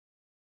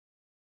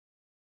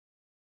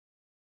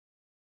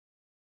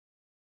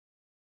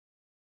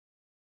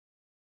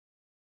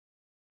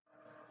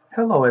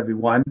Hello,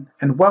 everyone,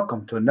 and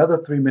welcome to another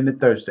 3-Minute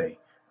Thursday.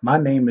 My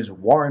name is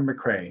Warren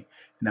McCrae,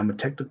 and I'm a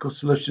Technical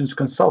Solutions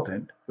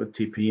Consultant with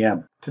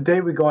TPM.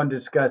 Today, we're going to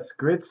discuss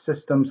grid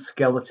system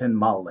skeleton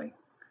modeling.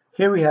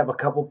 Here we have a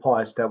couple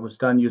parts that was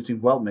done using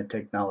weldment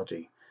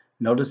technology.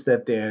 Notice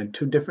that they're in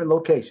two different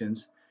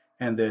locations,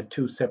 and they're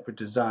two separate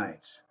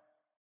designs.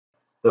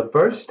 The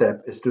first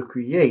step is to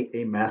create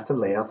a master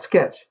layout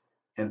sketch.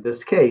 In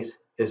this case,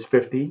 it's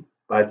 50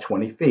 by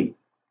 20 feet,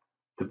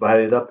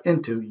 divided up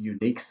into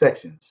unique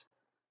sections.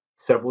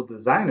 Several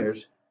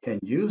designers can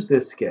use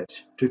this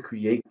sketch to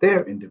create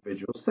their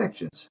individual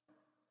sections.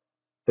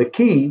 The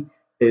key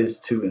is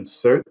to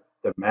insert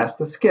the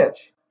master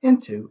sketch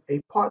into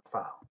a part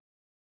file.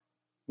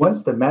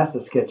 Once the master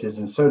sketch is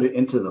inserted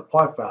into the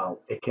part file,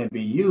 it can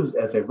be used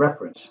as a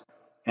reference,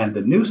 and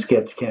the new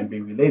sketch can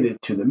be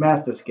related to the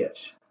master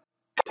sketch,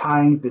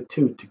 tying the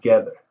two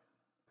together.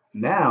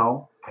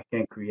 Now I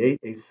can create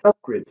a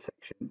subgrid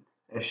section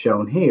as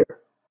shown here.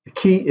 The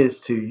key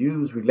is to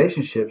use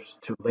relationships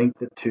to link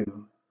the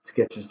two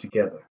sketches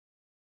together.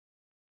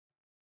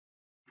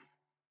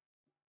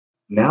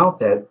 Now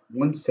that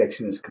one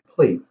section is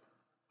complete,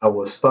 I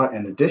will start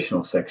an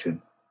additional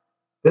section.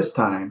 This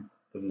time,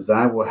 the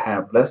design will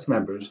have less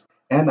members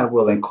and I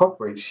will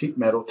incorporate sheet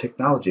metal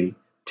technology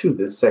to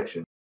this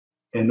section.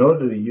 In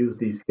order to use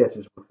these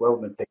sketches with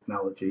weldment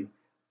technology,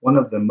 one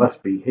of them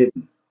must be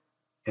hidden.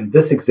 In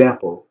this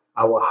example,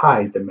 I will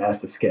hide the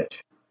master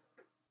sketch.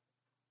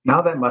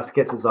 Now that my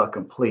sketches are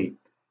complete,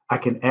 I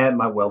can add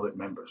my weldment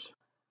members.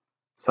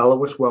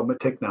 SOLIDWORKS weldment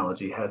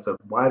technology has a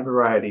wide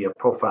variety of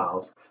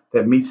profiles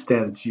that meet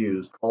standards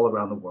used all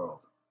around the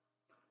world.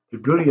 The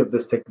beauty of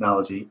this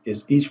technology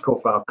is each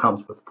profile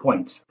comes with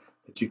points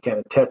that you can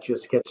attach your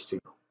sketch to,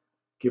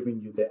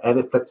 giving you the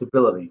added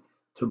flexibility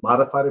to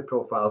modify the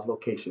profile's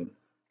location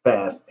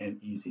fast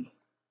and easy.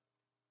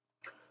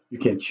 You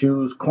can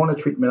choose corner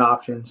treatment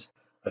options,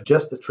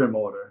 adjust the trim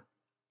order,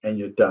 and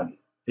you're done.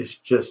 It's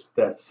just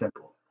that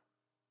simple.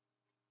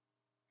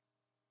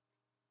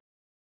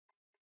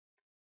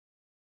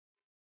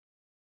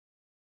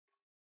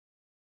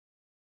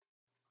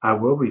 I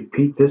will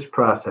repeat this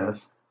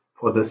process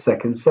for the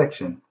second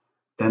section,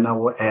 then I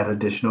will add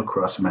additional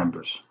cross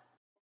members.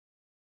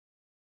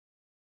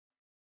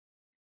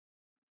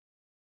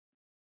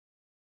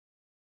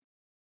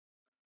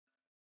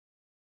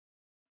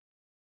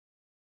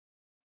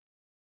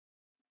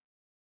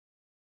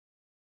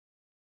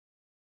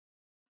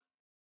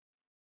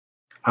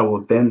 I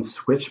will then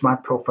switch my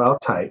profile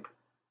type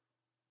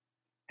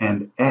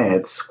and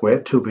add square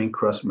tubing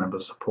cross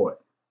member support.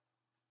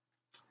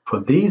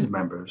 For these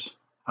members,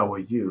 I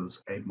will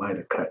use a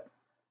miter cut.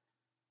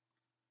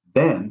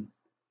 Then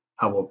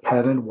I will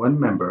pattern one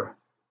member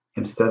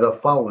instead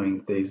of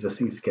following the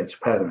existing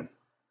sketch pattern.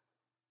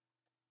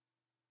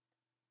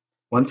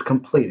 Once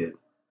completed,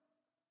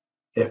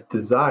 if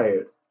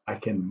desired, I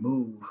can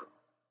move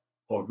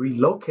or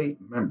relocate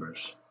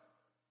members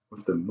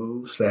with the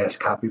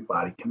move/copy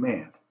body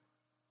command.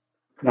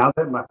 Now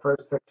that my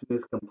first section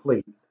is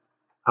complete,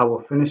 I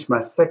will finish my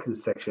second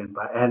section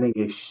by adding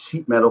a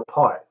sheet metal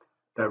part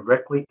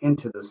directly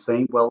into the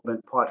same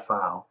weldment part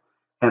file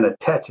and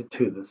attach it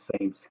to the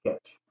same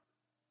sketch.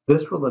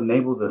 This will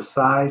enable the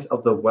size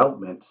of the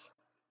weldments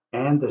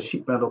and the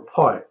sheet metal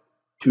part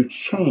to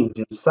change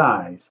in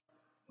size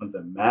when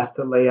the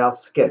master layout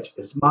sketch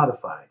is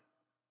modified,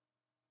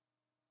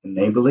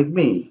 enabling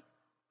me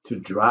to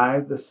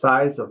drive the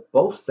size of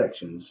both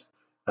sections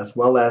as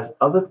well as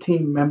other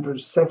team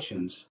members'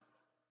 sections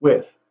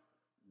with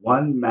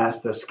one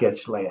master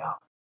sketch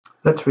layout.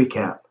 Let's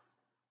recap.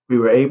 We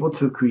were able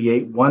to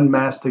create one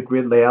master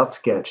grid layout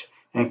sketch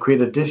and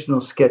create additional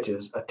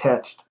sketches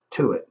attached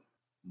to it.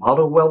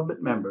 Model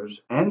weldment members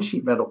and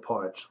sheet metal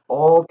parts,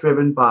 all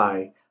driven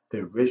by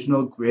the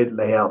original grid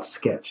layout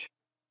sketch.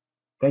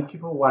 Thank you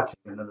for watching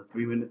another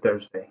 3-Minute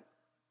Thursday.